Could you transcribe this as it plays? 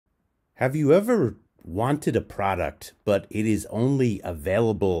Have you ever wanted a product, but it is only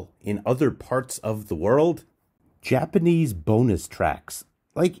available in other parts of the world? Japanese bonus tracks.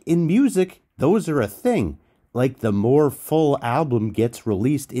 Like in music, those are a thing. Like the more full album gets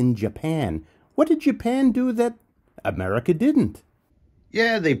released in Japan. What did Japan do that America didn't?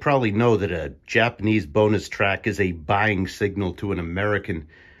 Yeah, they probably know that a Japanese bonus track is a buying signal to an American.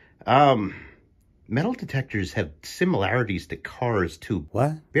 Metal detectors have similarities to cars, too.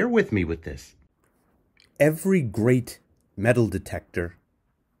 What? Bear with me with this. Every great metal detector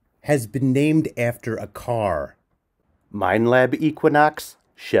has been named after a car. Minelab Equinox,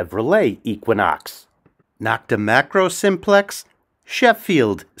 Chevrolet Equinox. Nocta Macro Simplex,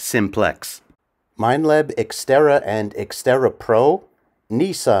 Sheffield Simplex. Minelab Xterra and Xterra Pro,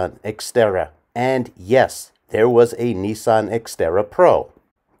 Nissan Xterra. And yes, there was a Nissan Xterra Pro.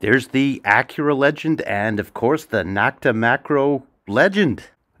 There's the Acura Legend and, of course, the Nocta Macro Legend.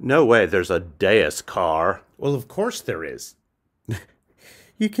 No way there's a Deus car. Well, of course there is.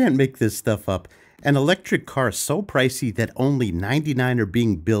 You can't make this stuff up. An electric car is so pricey that only 99 are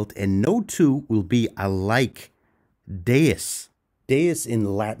being built and no two will be alike. Deus. Deus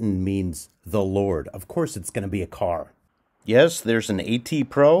in Latin means the Lord. Of course it's going to be a car. Yes, there's an AT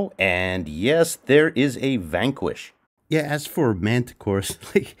Pro, and yes, there is a Vanquish. Yeah, as for Manticores,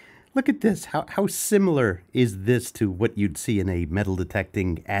 look at this. How similar is this to what you'd see in a metal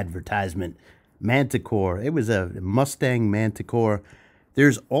detecting advertisement? Manticore. It was a Mustang Manticore.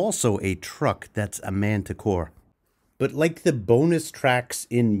 There's also a truck that's a Manticore. But like the bonus tracks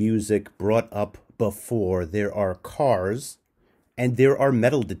in music brought up before, there are cars and there are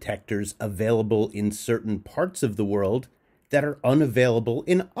metal detectors available in certain parts of the world that are unavailable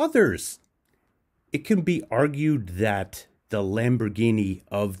in others. It can be argued that the Lamborghini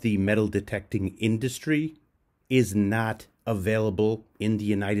of the metal detecting industry is not available in the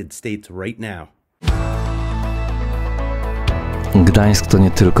United States right now. Gdańsk to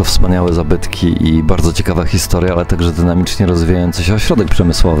nie tylko wspaniałe zabytki i bardzo ciekawa historia, ale także dynamicznie rozwijający się ośrodek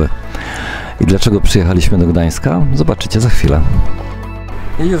przemysłowy. I dlaczego przyjechaliśmy do Gdańska? Zobaczycie za chwilę.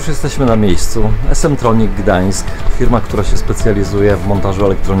 I już jesteśmy na miejscu. SM Tronic Gdańsk, firma, która się specjalizuje w montażu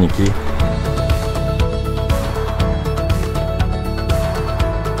elektroniki.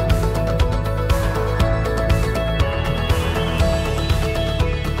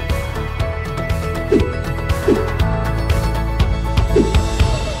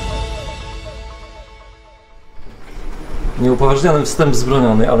 Nieupoważniony wstęp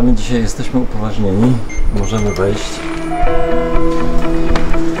wzbroniony, ale my dzisiaj jesteśmy upoważnieni. Możemy wejść.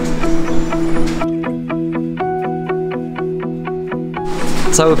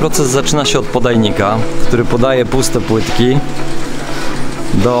 Cały proces zaczyna się od podajnika, który podaje puste płytki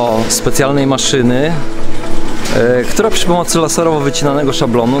do specjalnej maszyny, która przy pomocy laserowo wycinanego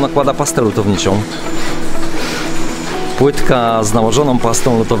szablonu nakłada pastę lutowniczą. Płytka z nałożoną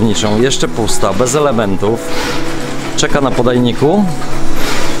pastą lutowniczą, jeszcze pusta, bez elementów, czeka na podajniku.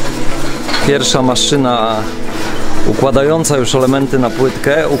 Pierwsza maszyna układająca już elementy na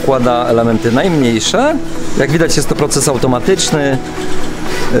płytkę układa elementy najmniejsze. Jak widać, jest to proces automatyczny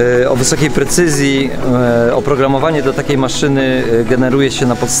o wysokiej precyzji. Oprogramowanie do takiej maszyny generuje się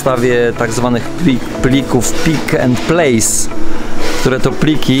na podstawie tak zwanych plików pick and place, które to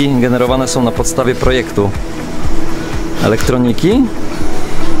pliki generowane są na podstawie projektu elektroniki.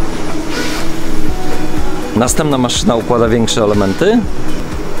 Następna maszyna układa większe elementy,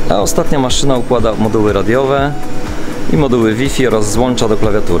 a ostatnia maszyna układa moduły radiowe i moduły Wi-Fi oraz złącza do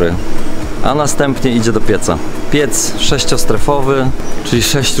klawiatury. A następnie idzie do pieca. Piec 6-strefowy, czyli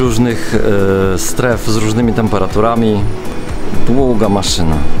 6 różnych stref z różnymi temperaturami. Długa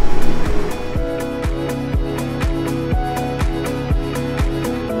maszyna.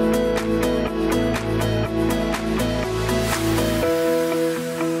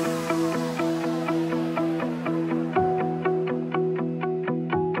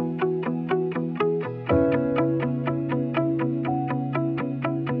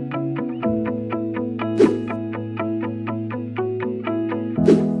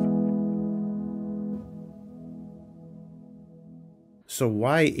 So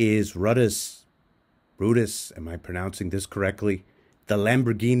why is Rutus, am I pronouncing this correctly, the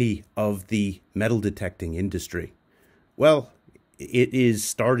Lamborghini of the metal detecting industry? Well, it is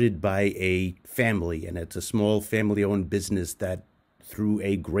started by a family, and it's a small family-owned business that, through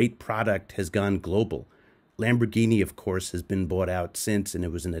a great product, has gone global. Lamborghini, of course, has been bought out since, and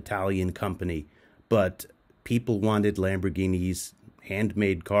it was an Italian company, but people wanted Lamborghinis,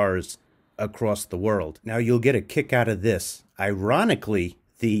 handmade cars, across the world. Now, you'll get a kick out of this. Ironically,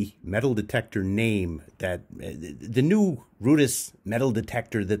 the metal detector name, that the new Rutus metal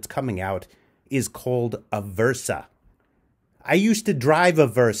detector that's coming out is called a Versa. I used to drive a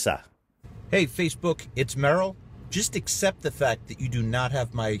Versa. Hey, Facebook, it's Merrill. Just accept the fact that you do not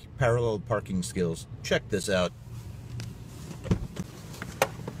have my parallel parking skills. Check this out.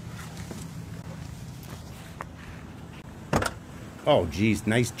 Oh, geez,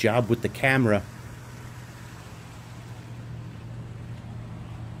 nice job with the camera.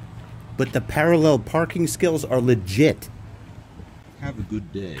 But the parallel parking skills are legit. Have a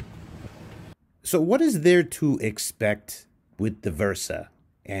good day. So what is there to expect with the Versa?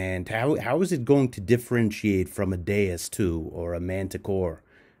 And how is it going to differentiate from a Deus 2 or a Manticore?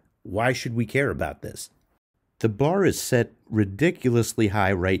 Why should we care about this? The bar is set ridiculously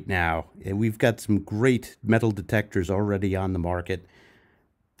high right now, and we've got some great metal detectors already on the market.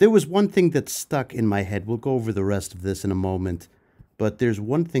 There was one thing that stuck in my head. We'll go over the rest of this in a moment, but there's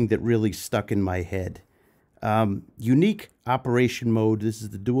one thing that really stuck in my head. Unique operation mode, this is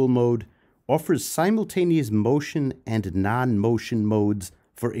the dual mode, offers simultaneous motion and non-motion modes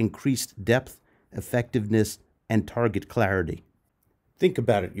for increased depth, effectiveness, and target clarity. Think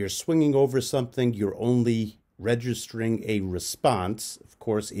about it. You're swinging over something, you're only registering a response, of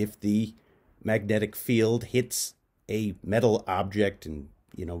course, if the magnetic field hits a metal object, and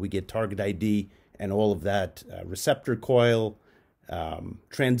we get target ID and all of that, receptor coil,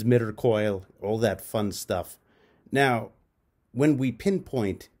 transmitter coil, all that fun stuff. Now, when we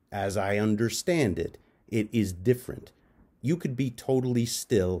pinpoint, as I understand it, it is different. You could be totally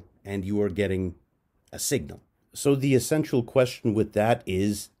still and you are getting a signal. So the essential question with that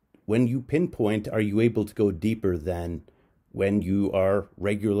is, when you pinpoint, are you able to go deeper than when you are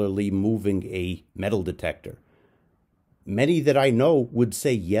regularly moving a metal detector? Many that I know would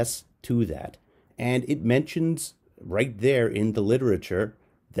say yes to that. And it mentions right there in the literature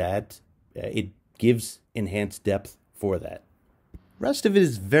that it gives enhanced depth for that. Rest of it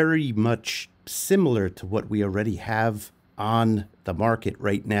is very much similar to what we already have on the market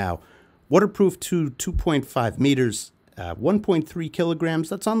right now. Waterproof to 2.5 meters, 1.3 kilograms.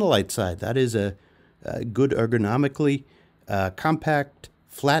 That's on the light side. That is a good ergonomically. Compact,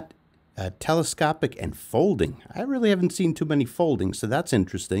 flat, telescopic, and folding. I really haven't seen too many folding, so that's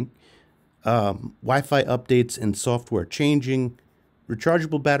interesting. Wi-Fi updates and software changing.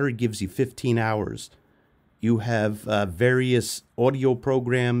 Rechargeable battery gives you 15 hours. You have various audio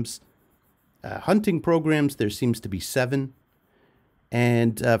programs, hunting programs. There seems to be 7.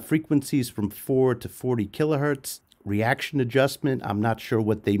 And frequencies from 4 to 40 kilohertz. Reaction adjustment, I'm not sure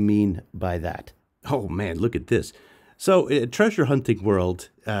what they mean by that. Oh man, look at this. So Treasure Hunting World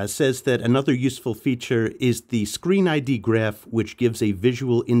says that another useful feature is the screen ID graph, which gives a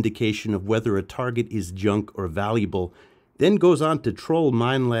visual indication of whether a target is junk or valuable. Then goes on to troll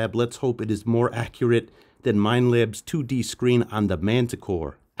Minelab. Let's hope it is more accurate than Minelab's 2D screen on the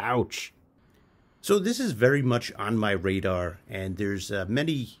Manticore. Ouch. So this is very much on my radar, and there's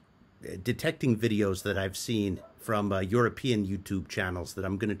many detecting videos that I've seen from European YouTube channels that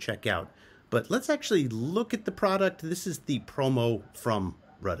I'm going to check out. But let's actually look at the product. This is the promo from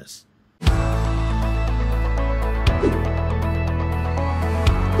Rutus.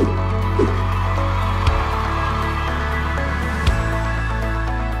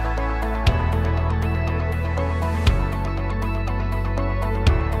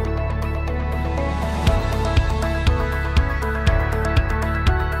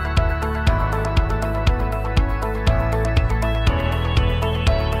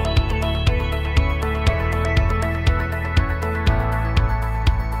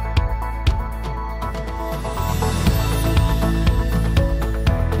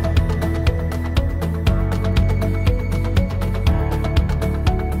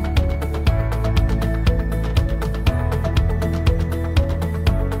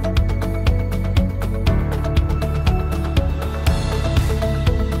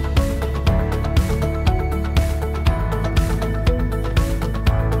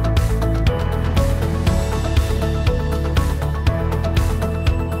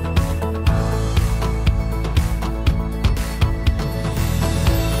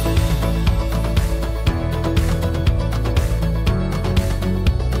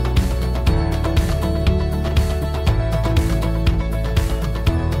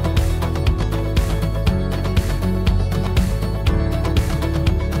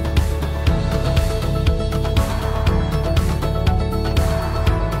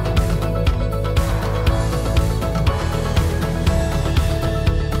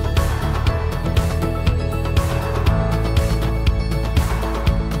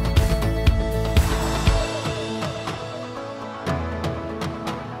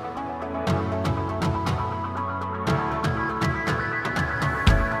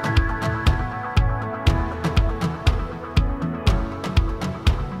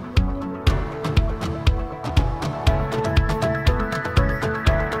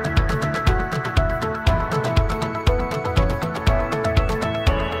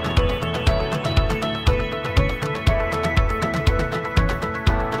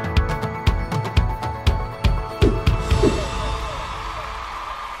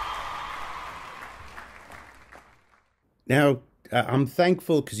 Now, I'm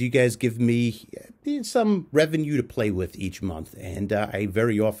thankful because you guys give me some revenue to play with each month, and I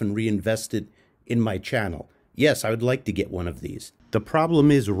very often reinvest it in my channel. Yes, I would like to get one of these. The problem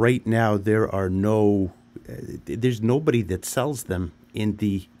is right now there's nobody that sells them in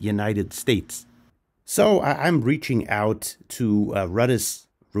the United States. So I'm reaching out to Rutus,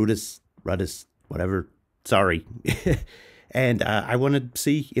 whatever, sorry. And I want to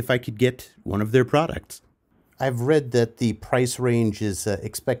see if I could get one of their products. I've read that the price range is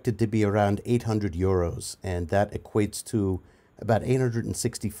expected to be around 800 euros, and that equates to about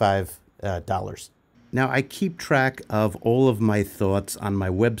 $865. Now, I keep track of all of my thoughts on my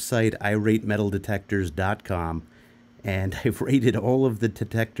website, iratemetaldetectors.com, and I've rated all of the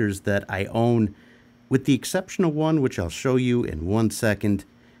detectors that I own, with the exception of one, which I'll show you in 1 second.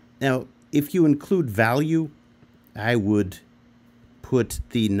 Now, if you include value, I would put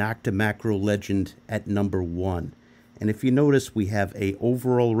the Nocta Macro Legend at number 1. And if you notice, we have a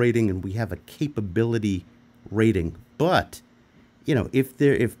overall rating and we have a capability rating. But, you know,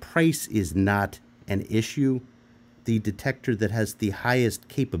 if price is not an issue, the detector that has the highest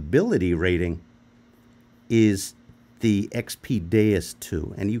capability rating is the XP Deus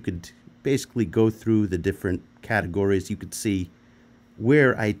 2. And you could basically go through the different categories. You could see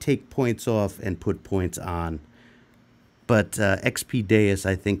where I take points off and put points on. But XP Deus,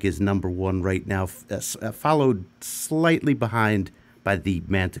 I think, is number 1 right now, followed slightly behind by the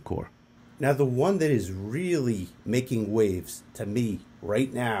Manticore. Now, the one that is really making waves to me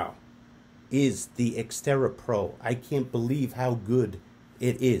right now is the Xterra Pro. I can't believe how good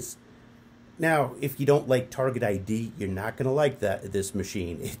it is. Now, if you don't like Target ID, you're not going to like this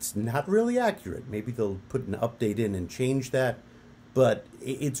machine. It's not really accurate. Maybe they'll put an update in and change that. But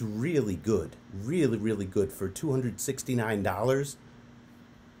it's really good. Really, really good for $269.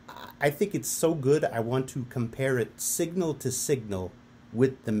 I think it's so good, I want to compare it signal to signal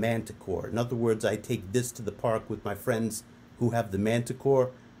with the Manticore. In other words, I take this to the park with my friends who have the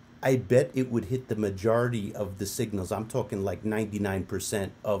Manticore. I bet it would hit the majority of the signals. I'm talking like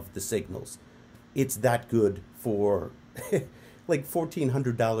 99% of the signals. It's that good for like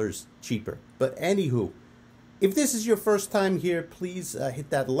 $1,400 cheaper. But anywho, if this is your first time here, please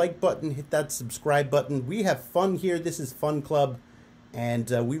hit that like button, hit that subscribe button. We have fun here. This is Fun Club, and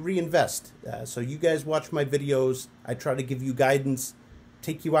we reinvest. So you guys watch my videos. I try to give you guidance,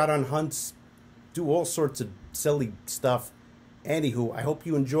 take you out on hunts, do all sorts of silly stuff. Anywho, I hope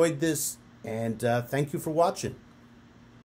you enjoyed this, and thank you for watching.